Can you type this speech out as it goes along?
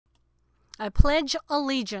I pledge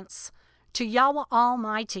allegiance to Yahwah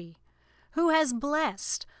Almighty, who has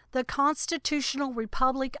blessed the Constitutional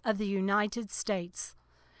Republic of the United States,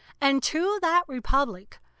 and to that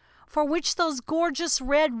republic for which those gorgeous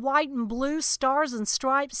red, white, and blue stars and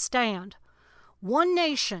stripes stand, one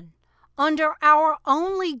nation, under our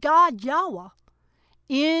only God Yahwah,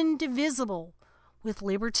 indivisible, with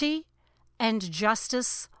liberty and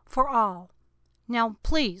justice for all. Now,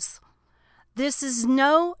 please, this is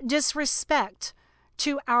no disrespect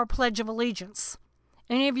to our Pledge of Allegiance.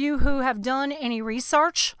 Any of you who have done any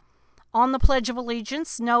research on the Pledge of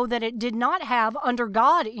Allegiance know that it did not have "under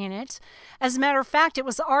God" in it. As a matter of fact, it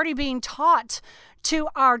was already being taught to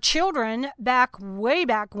our children way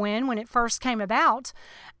back when it first came about.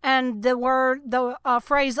 And the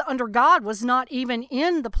phrase "under God" was not even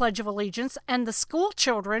in the Pledge of Allegiance, and the school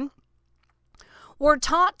children were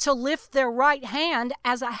taught to lift their right hand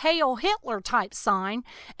as a Hail Hitler type sign,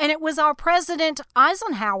 and it was our President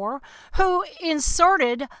Eisenhower who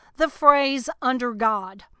inserted the phrase "under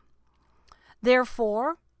God."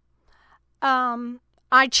 Therefore,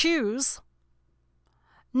 I choose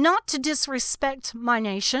not to disrespect my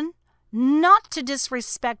nation, not to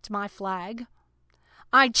disrespect my flag.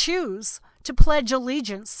 I choose to pledge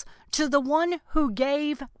allegiance to the one who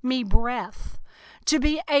gave me breath to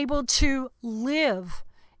be able to live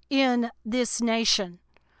in this nation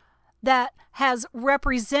that has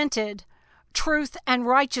represented truth and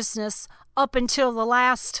righteousness up until the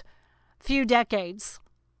last few decades.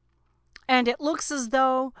 And it looks as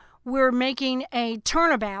though we're making a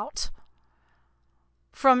turnabout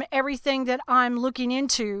from everything that I'm looking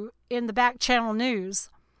into in the back channel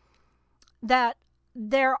news, that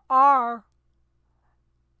there are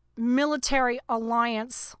military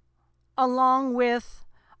alliance along with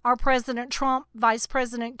our President Trump, Vice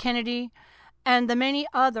President Kennedy, and the many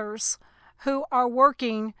others who are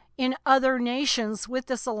working in other nations with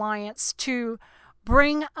this alliance to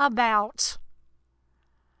bring about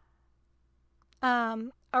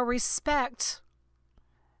a respect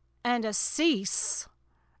and a cease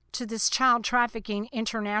to this child trafficking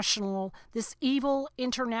international, this evil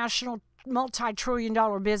international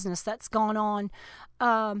multi-trillion-dollar business that's gone on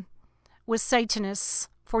with Satanists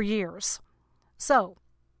for years. So,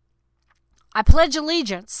 I pledge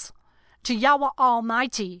allegiance to Yahwah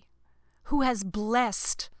Almighty, who has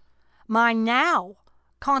blessed my now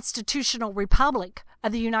constitutional republic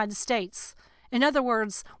of the United States. In other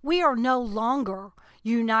words, we are no longer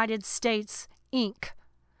United States, Inc.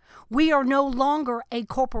 We are no longer a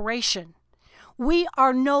corporation. We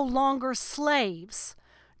are no longer slaves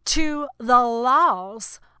to the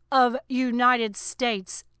laws of United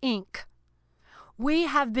States, Inc. We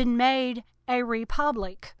have been made a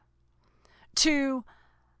republic to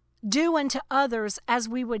do unto others as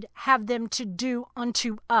we would have them to do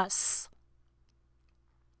unto us.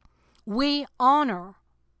 We honor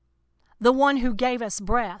the one who gave us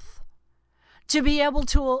breath to be able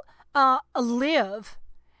to live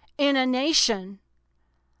in a nation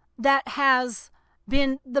that has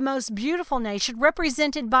been the most beautiful nation,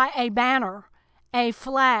 represented by a banner, a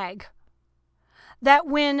flag, that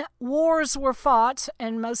when wars were fought,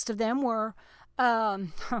 and most of them were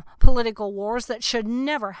political wars that should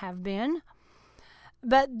never have been,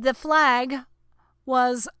 but the flag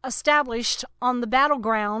was established on the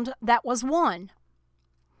battleground that was won.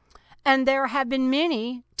 And there have been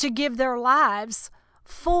many to give their lives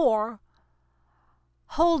for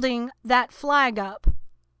holding that flag up.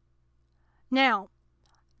 Now,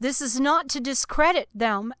 this is not to discredit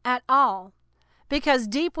them at all, because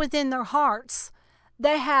deep within their hearts,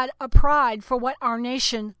 they had a pride for what our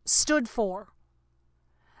nation stood for.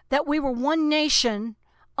 That we were one nation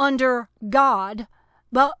under God,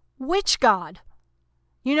 but which God?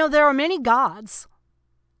 You know, there are many gods.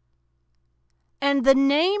 And the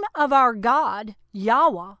name of our God,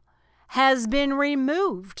 Yahwah, has been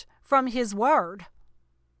removed from His Word.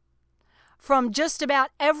 From just about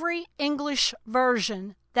every English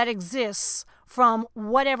version that exists from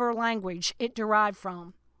whatever language it derived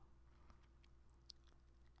from.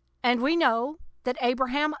 And we know that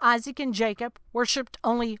Abraham, Isaac, and Jacob worshipped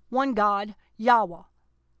only one God, Yahwah.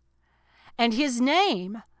 And His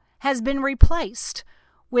name has been replaced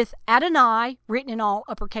with Adonai, written in all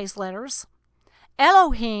uppercase letters,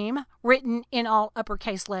 Elohim, written in all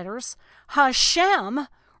uppercase letters, Hashem,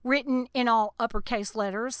 written in all uppercase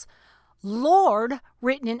letters, Lord,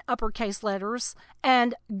 written in uppercase letters,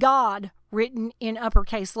 and God, written in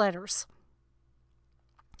uppercase letters.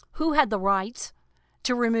 Who had the right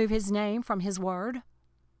to remove His name from His Word?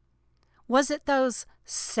 Was it those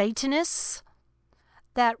Satanists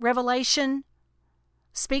that Revelation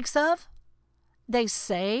speaks of? They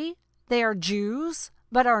say they are Jews,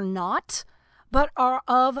 but are not, but are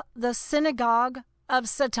of the synagogue of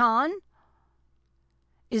Satan?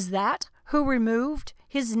 Is that who removed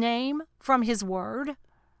his name from his word?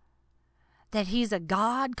 That he's a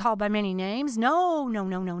God called by many names? No, no,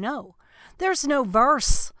 no, no, no. There's no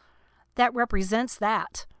verse that represents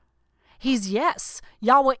that. Yes,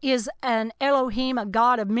 Yahweh is an Elohim, a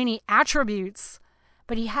God of many attributes,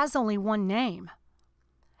 but he has only one name.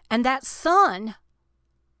 And that Son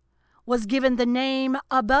was given the name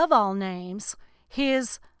above all names,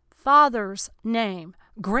 his Father's name.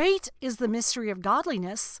 Great is the mystery of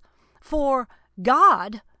godliness, for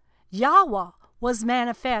God, Yahweh, was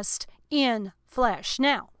manifest in flesh.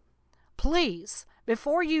 Now, please,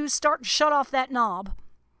 before you start to shut off that knob,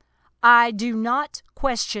 I do not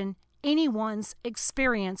question anyone's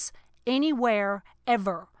experience anywhere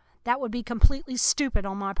ever. That would be completely stupid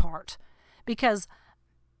on my part, because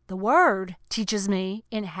the Word teaches me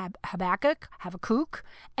in Habakkuk,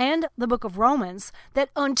 and the book of Romans that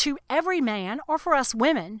unto every man, or for us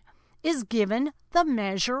women, is given the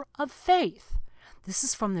measure of faith. This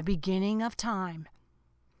is from the beginning of time.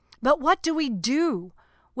 But what do we do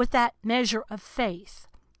with that measure of faith?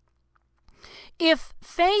 If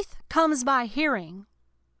faith comes by hearing,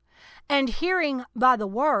 and hearing by the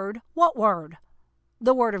Word, what Word?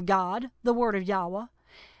 The Word of God, the Word of Yahweh.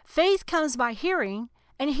 Faith comes by hearing,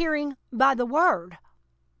 and hearing by the Word.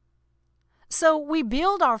 So we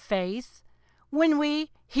build our faith when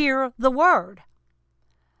we hear the Word.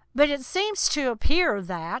 But it seems to appear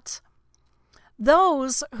that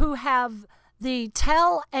those who have the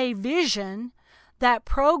television that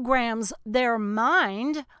programs their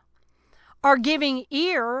mind are giving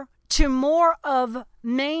ear to more of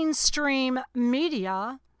mainstream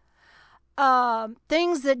media,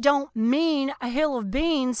 things that don't mean a hill of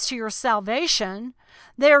beans to your salvation.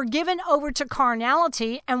 They're given over to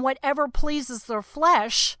carnality and whatever pleases their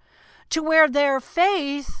flesh, to where their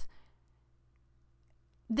faith,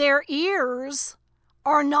 their ears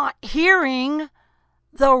are not hearing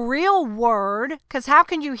the real word. Because how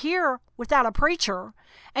can you hear without a preacher?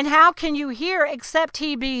 And how can you hear except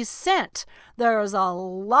he be sent? There's a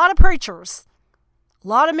lot of preachers, a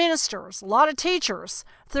lot of ministers, a lot of teachers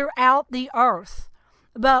throughout the earth.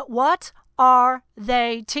 But what are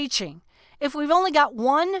they teaching? If we've only got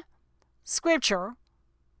one scripture,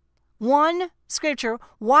 why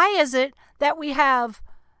is it that we have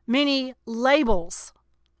many labels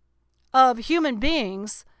of human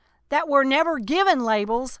beings that were never given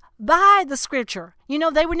labels by the scripture? You know,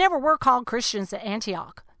 they never were called Christians at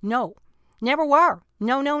Antioch. No, never were.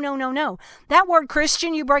 No, no, no, no, no. That word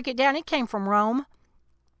Christian, you break it down, it came from Rome.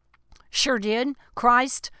 Sure did.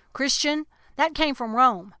 Christ, Christian, that came from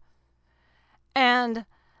Rome. And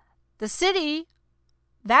the city,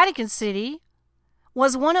 Vatican City,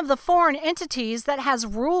 was one of the foreign entities that has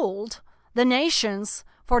ruled the nations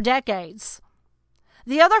for decades.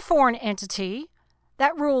 The other foreign entity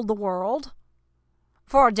that ruled the world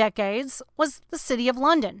for decades was the City of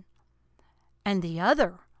London. And the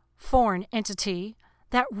other foreign entity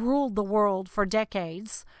that ruled the world for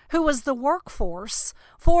decades, who was the workforce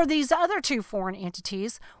for these other two foreign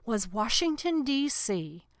entities, was Washington,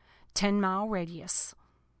 D.C., 10-mile radius.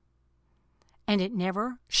 And it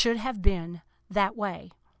never should have been that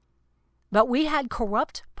way. But we had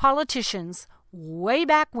corrupt politicians way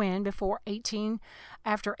back when,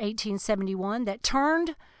 after 1871, that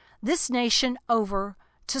turned this nation over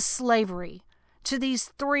to slavery, to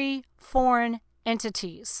these three foreign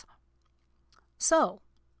entities. So,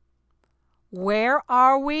 where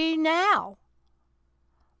are we now?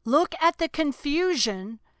 Look at the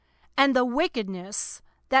confusion and the wickedness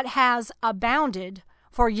that has abounded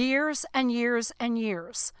for years and years and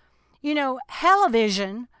years. You know,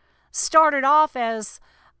 television started off as,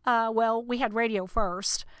 we had radio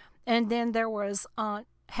first, and then there was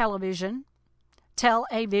television,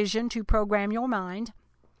 tell-a-vision to program your mind.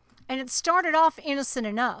 And it started off innocent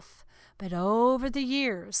enough, but over the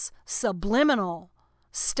years, subliminal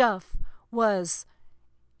stuff was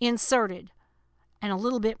inserted, and a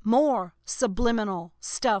little bit more subliminal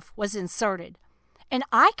stuff was inserted. And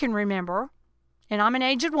I can remember, and I'm an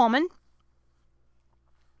aged woman,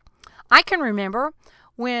 I can remember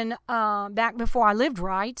when, back before I lived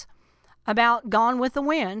right, about Gone with the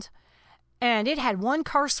Wind, and it had one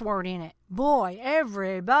curse word in it. Boy,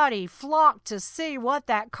 everybody flocked to see what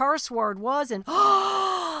that curse word was, and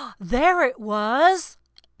there it was.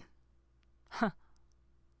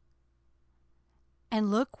 And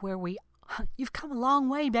look where you've come a long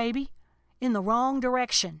way, baby, in the wrong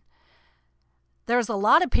direction. There's a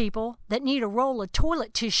lot of people that need a roll of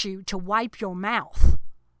toilet tissue to wipe your mouth.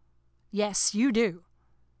 Yes, you do.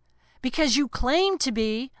 because you claim to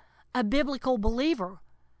be a biblical believer.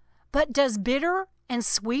 But does bitter and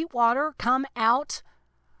sweet water come out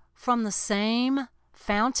from the same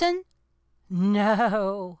fountain?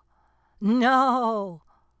 No. No.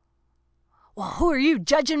 Well, who are you,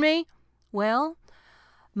 judging me? Well,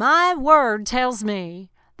 my word tells me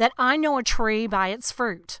that I know a tree by its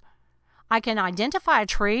fruit. I can identify a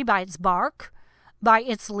tree by its bark, by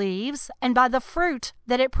its leaves, and by the fruit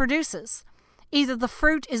that it produces. Either the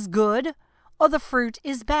fruit is good or the fruit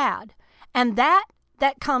is bad. And that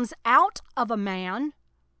comes out of a man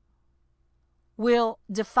will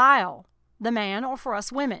defile the man, or for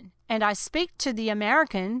us women. And I speak to the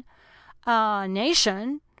American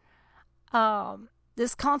nation,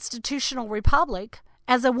 this constitutional republic,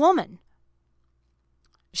 as a woman.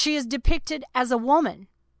 She is depicted as a woman.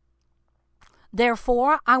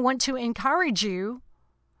 Therefore, I want to encourage you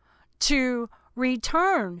to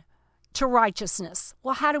return to righteousness.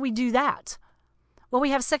 Well, how do we do that? Well,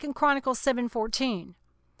 we have 2 Chronicles 7:14.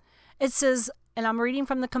 It says, and I'm reading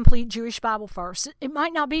from the Complete Jewish Bible first, it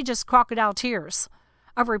might not be just crocodile tears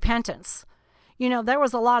of repentance. You know, there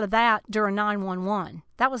was a lot of that during 9/11.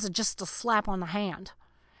 That was just a slap on the hand,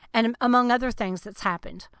 and among other things that's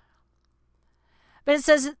happened. But it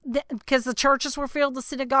says, because the churches were filled, the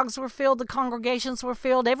synagogues were filled, the congregations were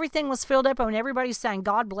filled, everything was filled up, and everybody's saying,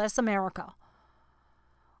 God bless America.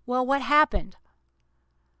 Well, what happened?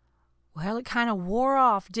 Well, it kind of wore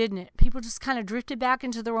off, didn't it? People just kind of drifted back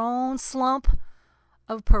into their own slump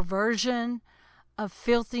of perversion, of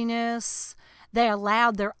filthiness. They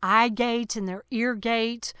allowed their eye gate and their ear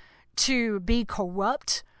gate to be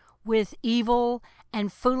corrupt with evil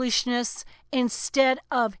and foolishness instead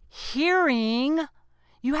of hearing.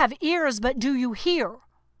 You have ears, but do you hear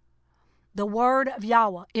the word of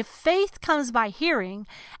Yahwah? If faith comes by hearing,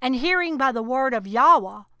 and hearing by the word of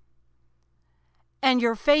Yahwah, and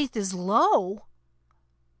your faith is low,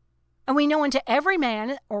 and we know unto every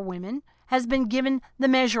man or woman has been given the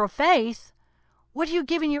measure of faith, what are you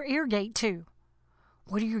giving your ear gate to?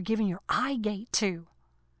 What are you giving your eye gate to?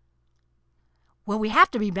 Well, we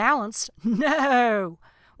have to be balanced. No,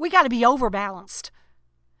 we got to be overbalanced.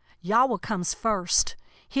 Yahweh comes first.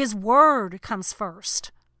 His word comes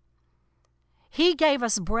first. He gave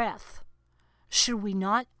us breath. Should we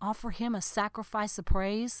not offer him a sacrifice of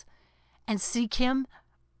praise and seek him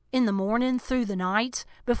in the morning, through the night,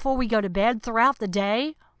 before we go to bed, throughout the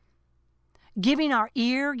day? Giving our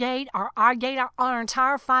ear gate, our eye gate, our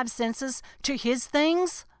entire five senses to his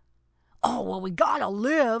things? Oh, well, we got to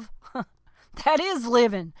live. That is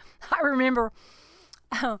living. I remember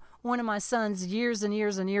one of my sons years and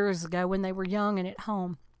years and years ago when they were young and at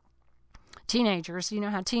home. Teenagers, you know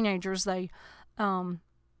how teenagers, they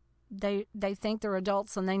think they're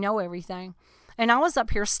adults and they know everything. And I was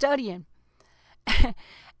up here studying.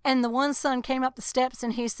 And the one son came up the steps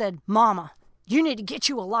and he said, Mama, you need to get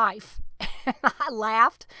you a life. And I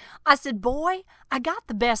laughed. I said, boy, I got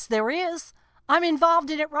the best there is. I'm involved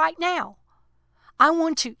in it right now. I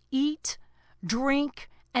want to eat, drink,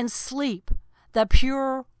 and sleep the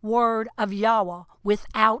pure word of Yahweh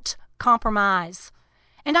without compromise.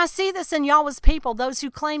 And I see this in Yahweh's people, those who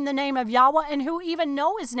claim the name of Yahweh and who even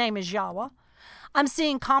know his name is Yahweh. I'm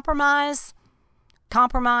seeing compromise.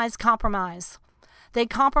 They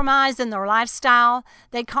compromise in their lifestyle.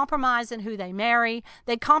 They compromise in who they marry.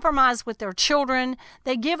 They compromise with their children.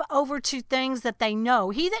 They give over to things that they know.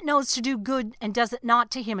 He that knows to do good and does it not,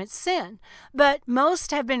 to him it's sin. But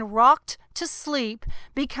most have been rocked to sleep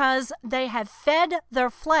because they have fed their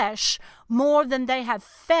flesh more than they have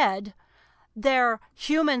fed their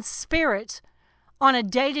human spirit on a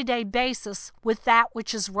day-to-day basis with that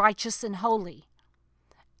which is righteous and holy.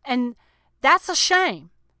 And that's a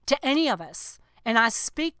shame to any of us. And I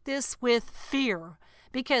speak this with fear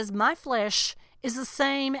because my flesh is the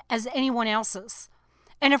same as anyone else's.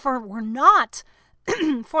 And if it were not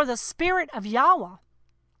for the Spirit of Yahweh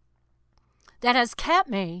that has kept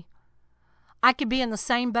me, I could be in the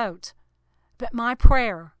same boat. But my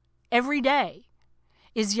prayer every day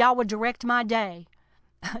is, Yahweh, direct my day.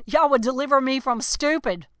 Yahweh, deliver me from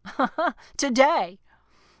stupid today.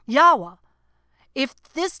 Yahweh, if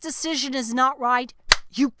this decision is not right,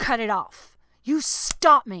 you cut it off. You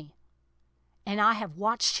stop me. And I have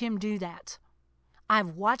watched him do that.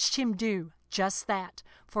 I've watched him do just that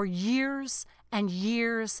for years and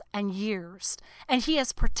years and years. And he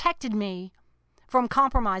has protected me from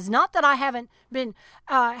compromise. Not that I haven't been,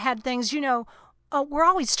 had things, we're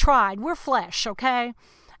always tried. We're flesh, okay?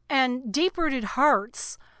 And deep-rooted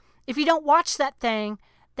hurts, if you don't watch that thing,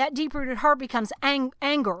 that deep-rooted hurt becomes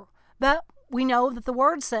anger. But we know that the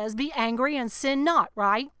word says, be angry and sin not,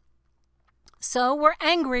 right? So we're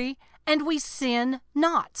angry and we sin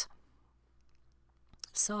not.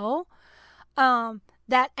 So,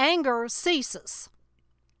 that anger ceases.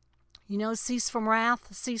 You know, cease from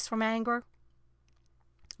wrath, cease from anger.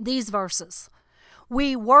 These verses.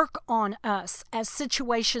 We work on us as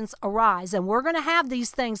situations arise, and we're going to have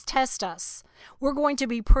these things test us. We're going to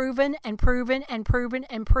be proven and proven and proven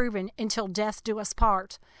and proven until death do us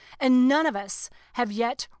part. And none of us have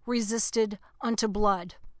yet resisted unto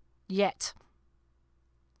blood. Yet.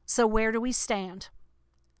 So where do we stand?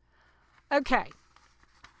 Okay.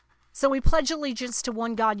 So we pledge allegiance to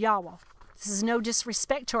one God, Yahwah. This is no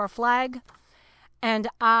disrespect to our flag, and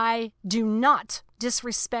I do not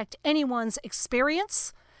disrespect anyone's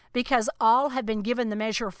experience, because all have been given the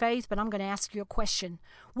measure of faith. But I'm going to ask you a question.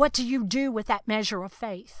 What do you do with that measure of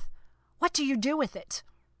faith? What do you do with it?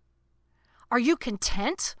 Are you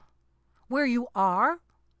content where you are?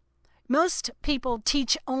 Most people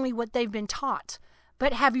teach only what they've been taught,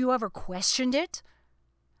 but have you ever questioned it?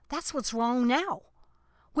 That's what's wrong now.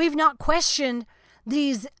 We've not questioned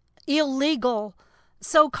these illegal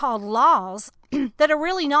so-called laws that are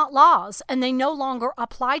really not laws, and they no longer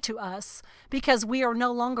apply to us because we are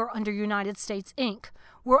no longer under United States, Inc.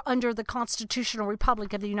 We're under the Constitutional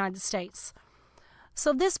Republic of the United States.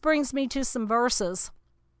 So this brings me to some verses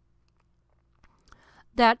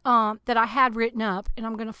that I had written up, and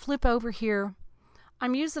I'm going to flip over here.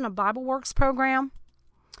 I'm using a Bible Works program,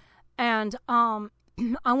 and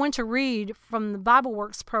I want to read from the Bible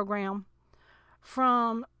Works program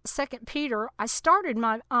from 2 Peter. I started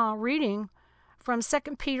my reading from 2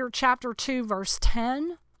 Peter chapter 2, verse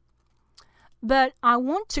 10. But I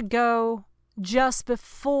want to go just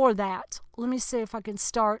before that. Let me see if I can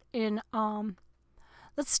start in,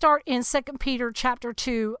 let's start in 2 Peter chapter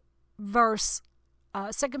 2, verse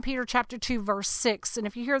 2 Peter chapter 2, verse 6. And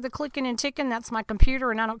if you hear the clicking and ticking, that's my computer,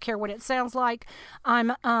 and I don't care what it sounds like.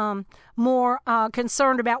 I'm more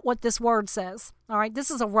concerned about what this word says. All right, this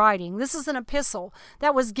is a writing. This is an epistle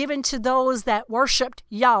that was given to those that worshipped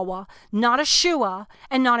Yahweh, not a Shua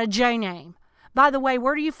and not a J name. By the way,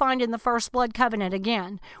 where do you find in the first blood covenant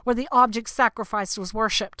again where the object sacrifice was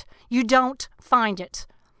worshipped? You don't find it.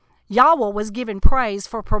 Yahweh was given praise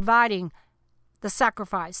for providing the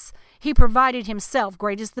sacrifice. He provided himself.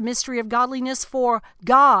 Great is the mystery of godliness, for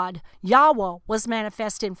God, Yahweh, was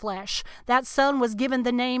manifest in flesh. That Son was given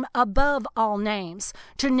the name above all names.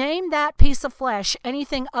 To name that piece of flesh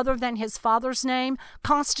anything other than his Father's name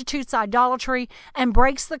constitutes idolatry and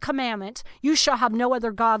breaks the commandment, you shall have no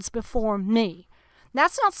other gods before me.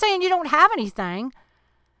 That's not saying you don't have anything.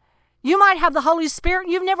 You might have the Holy Spirit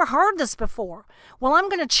and you've never heard this before. Well, I'm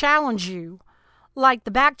going to challenge you like the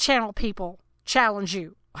back channel people challenge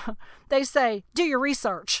you. They say, do your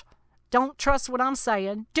research. Don't trust what I'm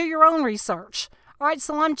saying. Do your own research. All right,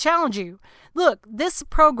 so I'm challenging you. Look, this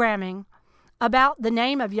programming about the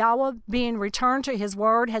name of Yahweh being returned to his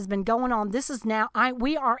word has been going on. This is now,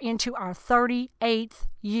 we are into our 38th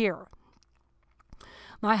year.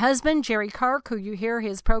 My husband, Jerry Kirk, who you hear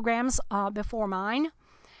his programs before mine,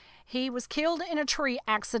 he was killed in a tree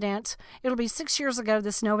accident. It'll be 6 years ago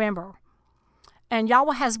this November. And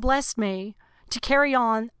Yahweh has blessed me to carry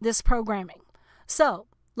on this programming. So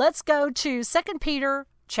let's go to 2 Peter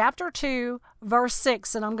chapter 2, verse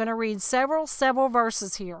 6, and I'm going to read several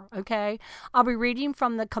verses here, okay? I'll be reading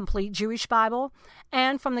from the Complete Jewish Bible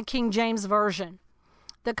and from the King James Version.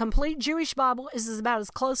 The Complete Jewish Bible is about as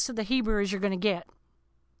close to the Hebrew as you're going to get.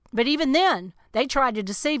 But even then, they tried to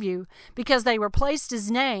deceive you because they replaced his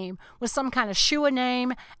name with some kind of Shua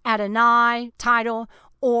name, Adonai title,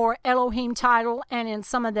 or Elohim title, and in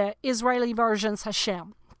some of the Israeli versions,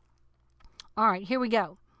 Hashem. All right, here we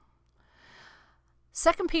go.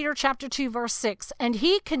 2 Peter chapter 2, verse 6. And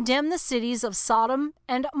he condemned the cities of Sodom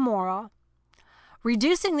and Gomorrah,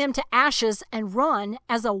 reducing them to ashes and ruin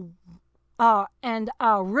as a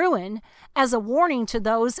warning to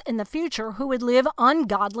those in the future who would live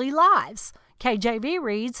ungodly lives. KJV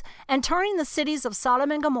reads, and turning the cities of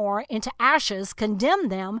Sodom and Gomorrah into ashes,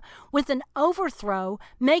 condemned them with an overthrow,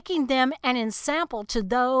 making them an ensample to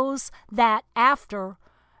those that after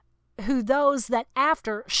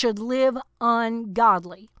should live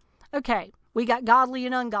ungodly. Okay, we got godly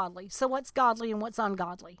and ungodly. So what's godly and what's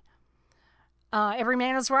ungodly? Every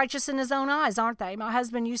man is righteous in his own eyes, aren't they? My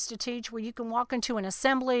husband used to teach where you can walk into an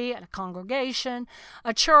assembly, a congregation,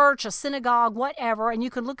 a church, a synagogue, whatever, and you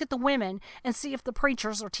can look at the women and see if the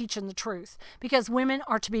preachers are teaching the truth. Because women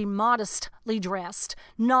are to be modestly dressed,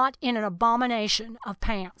 not in an abomination of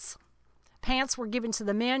pants. pants were given to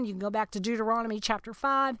the men. You can go back to Deuteronomy chapter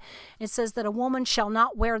 5. It says that a woman shall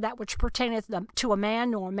not wear that which pertaineth to a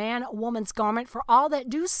man, nor a man a woman's garment, for all that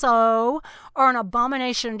do so are an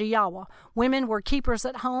abomination to Yahweh. Women were keepers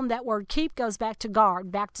at home. That word keep goes back to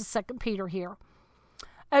guard, back to 2 Peter here.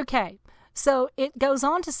 Okay, so it goes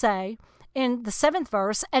on to say in the 7th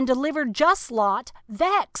verse, and delivered just Lot,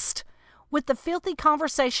 vexed with the filthy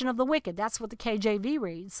conversation of the wicked. That's what the KJV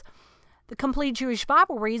reads. The Complete Jewish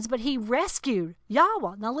Bible reads, but he rescued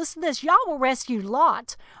Yahweh. Now listen to this. Yahweh rescued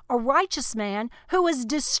Lot, a righteous man who was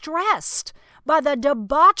distressed by the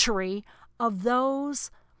debauchery of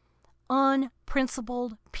those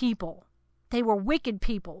unprincipled people. They were wicked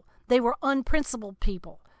people. They were unprincipled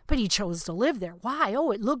people. But he chose to live there. Why?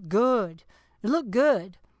 Oh, it looked good. It looked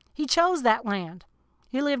good. He chose that land.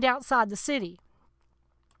 He lived outside the city.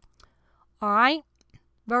 All right?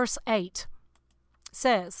 Verse 8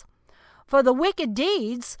 says, for the wicked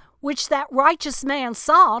deeds which that righteous man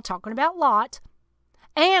saw, talking about Lot,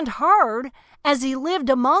 and heard as he lived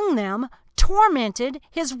among them, tormented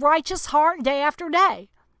his righteous heart day after day.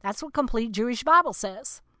 That's what Complete Jewish Bible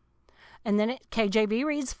says. And then KJV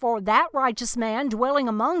reads, for that righteous man dwelling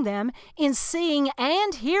among them, in seeing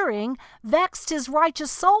and hearing, vexed his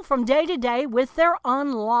righteous soul from day to day with their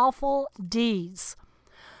unlawful deeds.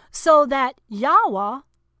 So that Yahweh,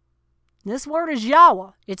 this word is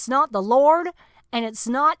Yahweh, it's not the Lord, and it's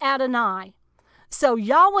not Adonai. So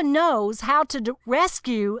Yahweh knows how to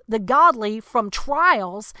rescue the godly from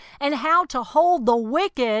trials and how to hold the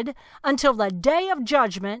wicked until the day of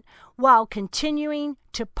judgment while continuing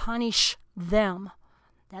to punish them.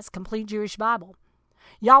 That's Complete Jewish Bible.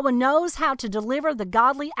 Yahweh knows how to deliver the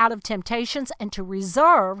godly out of temptations and to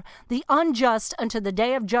reserve the unjust unto the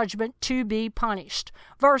day of judgment to be punished.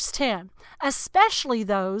 Verse 10, especially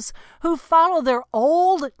those who follow their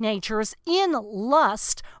old natures in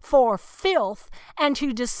lust for filth and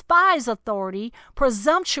who despise authority,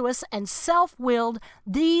 presumptuous and self-willed,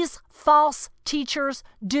 these false teachers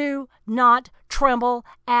do not tremble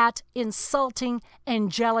at insulting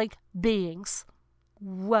angelic beings.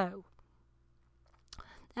 Whoa.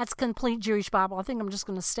 That's Complete Jewish Bible. I think I'm just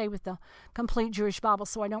going to stay with the Complete Jewish Bible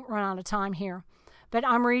so I don't run out of time here. But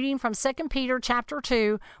I'm reading from 2 Peter chapter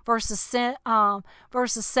 2, verses 7 all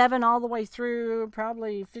the way through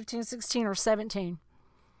probably 15, 16, or 17.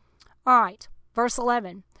 All right, verse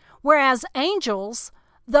 11. Whereas angels,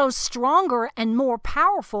 though stronger and more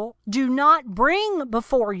powerful, do not bring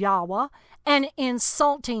before Yahweh an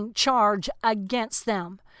insulting charge against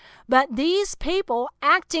them. But these people,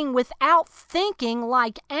 acting without thinking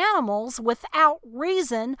like animals, without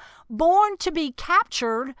reason, born to be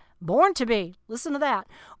captured and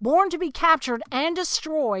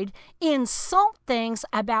destroyed, insult things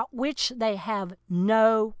about which they have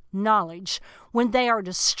no knowledge. When they are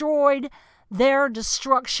destroyed, their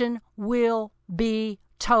destruction will be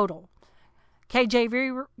total.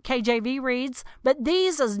 KJV reads, but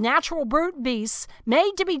these as natural brute beasts,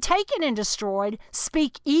 made to be taken and destroyed,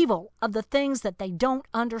 speak evil of the things that they don't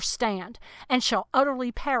understand, and shall utterly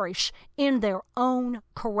perish in their own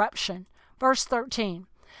corruption. Verse 13,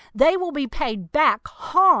 they will be paid back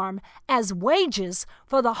harm as wages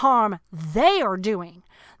for the harm they are doing.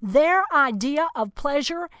 Their idea of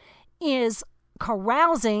pleasure is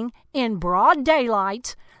carousing in broad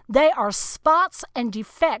daylight. They are spots and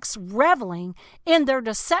defects reveling in their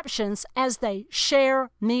deceptions as they share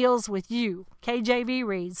meals with you. KJV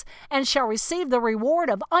reads, and shall receive the reward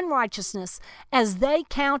of unrighteousness as they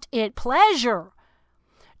count it pleasure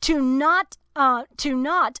to not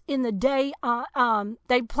in the day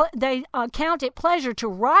they count it pleasure to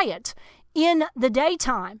riot in the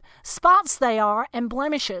daytime. Spots they are and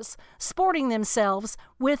blemishes, sporting themselves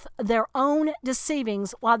with their own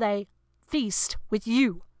deceivings while they feast with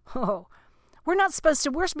you. Oh, we're supposed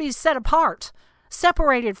to be set apart,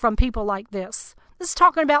 separated from people like this. This is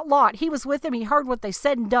talking about Lot. He was with them. He heard what they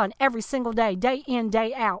said and done every single day in,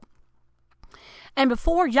 day out. And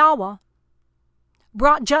before Yahweh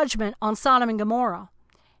brought judgment on Sodom and Gomorrah,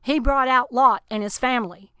 he brought out Lot and his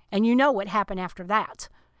family. And you know what happened after that.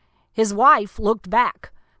 His wife looked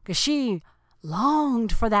back because she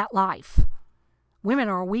longed for that life. Women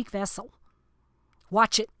are a weak vessel.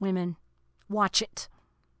 Watch it, women. Watch it.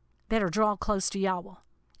 Better draw close to Yahweh.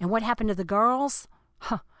 And what happened to the girls?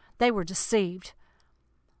 They were deceived.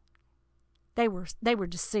 They were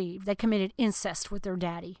deceived. They committed incest with their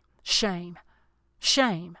daddy. Shame.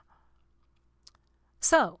 Shame.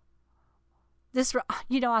 So, this,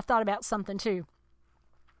 I thought about something too.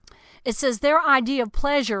 It says their idea of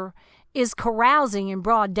pleasure is carousing in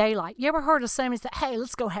broad daylight. You ever heard of somebody say, hey,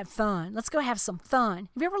 let's go have fun. Let's go have some fun.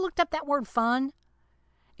 Have you ever looked up that word fun?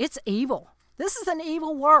 It's evil. This is an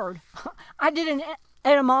evil word. I did an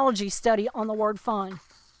etymology study on the word fun.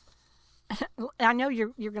 I know you're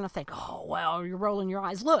going to think, oh, well, you're rolling your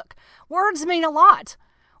eyes. Look, words mean a lot.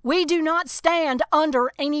 We do not stand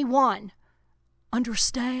under anyone.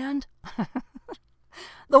 Understand?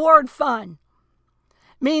 The word fun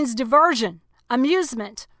means diversion,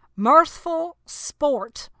 amusement, mirthful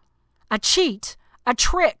sport, a cheat, a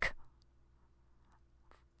trick.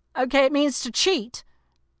 Okay, it means to cheat,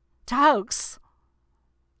 to hoax.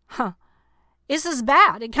 This is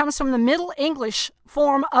bad. It comes from the Middle English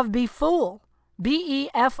form of befool.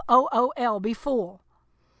 B-E-F-O-O-L, befool.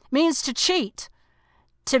 It means to cheat,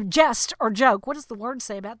 to jest or joke. What does the word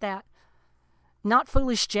say about that? Not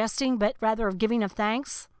foolish jesting, but rather of giving of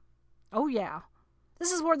thanks. Oh, yeah.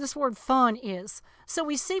 This is where this word fun is. So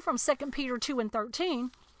we see from 2 Peter 2 and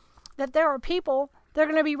 13 that there are people that are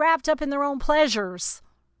going to be wrapped up in their own pleasures.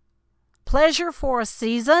 Pleasure for a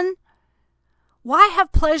season? Why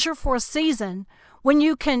have pleasure for a season when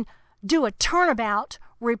you can do a turnabout,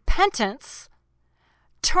 repentance,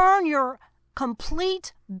 turn your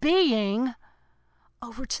complete being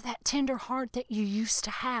over to that tender heart that you used to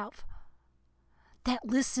have, that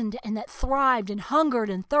listened and that thrived and hungered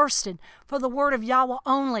and thirsted for the word of Yahweh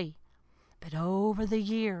only? But over the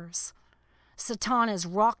years, Satan has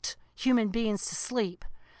rocked human beings to sleep.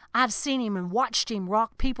 I've seen him and watched him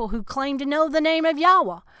rock people who claim to know the name of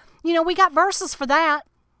Yahweh. You know, we got verses for that.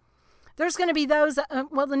 There's going to be those,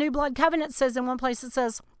 the New Blood Covenant says in one place, it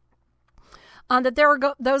says that there are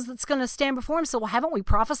those that's going to stand before him. So, well, haven't we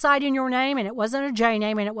prophesied in your name? And it wasn't a J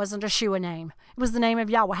name and it wasn't a Shua name. It was the name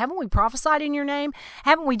of Yahweh. Haven't we prophesied in your name?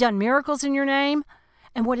 Haven't we done miracles in your name?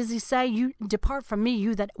 And what does he say? You depart from me,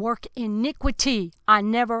 you that work iniquity. I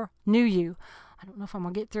never knew you. I don't know if I'm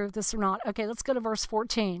going to get through this or not. Okay, let's go to verse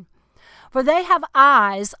 14. For they have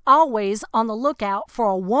eyes always on the lookout for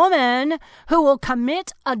a woman who will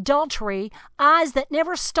commit adultery, eyes that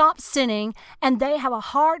never stop sinning, and they have a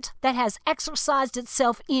heart that has exercised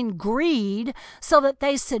itself in greed, so that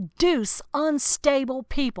they seduce unstable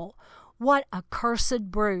people. What a cursed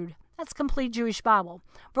brood. That's Complete Jewish Bible.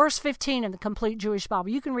 Verse 15 in the Complete Jewish Bible.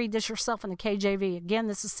 You can read this yourself in the KJV. Again,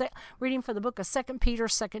 this is reading for the book of 2 Peter,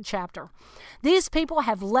 2nd chapter. These people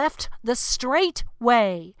have left the straight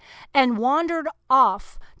way and wandered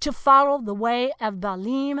off to follow the way of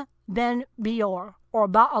Balaam ben Beor, or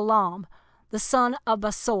Baalam, the son of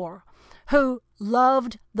Basor, who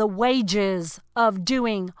loved the wages of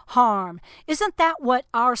doing harm. Isn't that what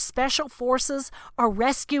our special forces are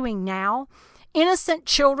rescuing now? Innocent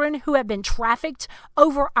children who have been trafficked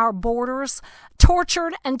over our borders,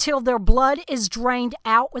 tortured until their blood is drained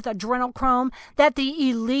out with adrenochrome that the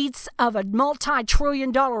elites of a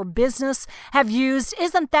multi-trillion-dollar business have used.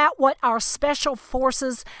 Isn't that what our special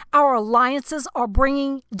forces, our alliances are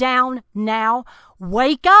bringing down now?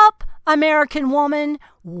 Wake up, American woman.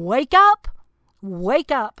 Wake up. Wake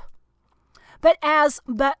up. But was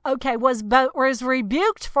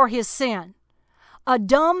rebuked for his sin. A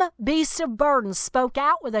dumb beast of burden spoke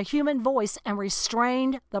out with a human voice and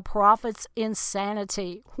restrained the prophet's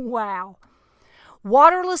insanity. Wow.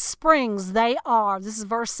 Waterless springs they are. This is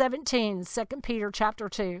verse 17, 2 Peter chapter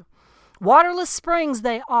 2. Waterless springs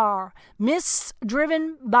they are, mists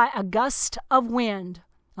driven by a gust of wind.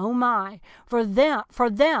 Oh my, for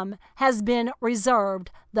them has been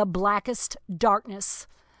reserved the blackest darkness.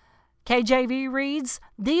 KJV reads,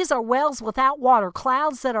 these are wells without water,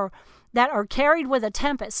 clouds that are carried with a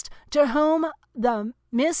tempest, to whom the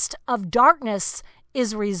mist of darkness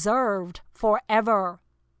is reserved forever.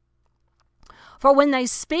 For when they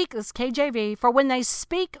speak, this KJV, for when they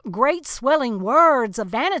speak great swelling words of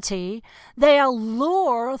vanity, they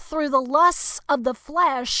allure through the lusts of the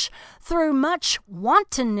flesh, through much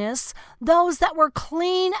wantonness, those that were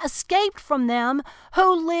clean escaped from them,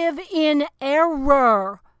 who live in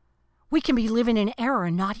error. We can be living in error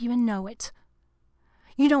and not even know it.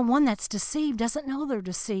 You know, one that's deceived doesn't know they're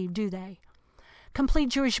deceived, do they? Complete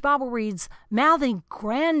Jewish Bible reads, mouthing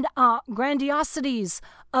grandiosities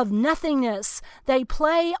of nothingness, they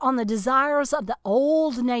play on the desires of the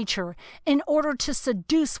old nature in order to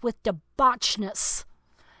seduce with debaucheries,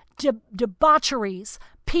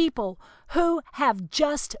 people who have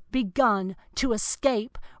just begun to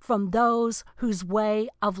escape from those whose way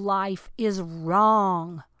of life is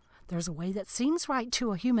wrong. There's a way that seems right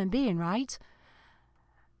to a human being, right?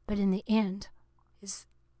 But in the end is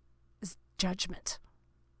judgment.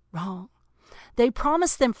 Wrong. They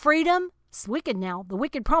promise them freedom. It's wicked now. The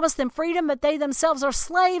wicked promise them freedom, but they themselves are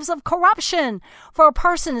slaves of corruption. For a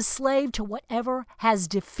person is slave to whatever has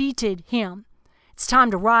defeated him. It's time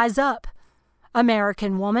to rise up,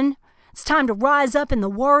 American woman. It's time to rise up in the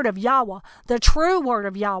word of Yahweh, the true word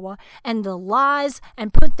of Yahweh, and the lies,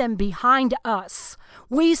 and put them behind us.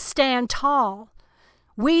 We stand tall.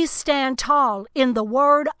 We stand tall in the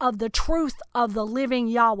word of the truth of the living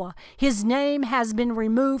Yahweh. His name has been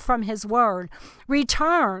removed from his word.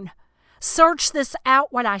 Return. Search this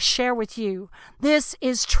out, what I share with you. This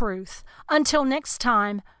is truth. Until next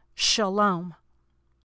time, shalom.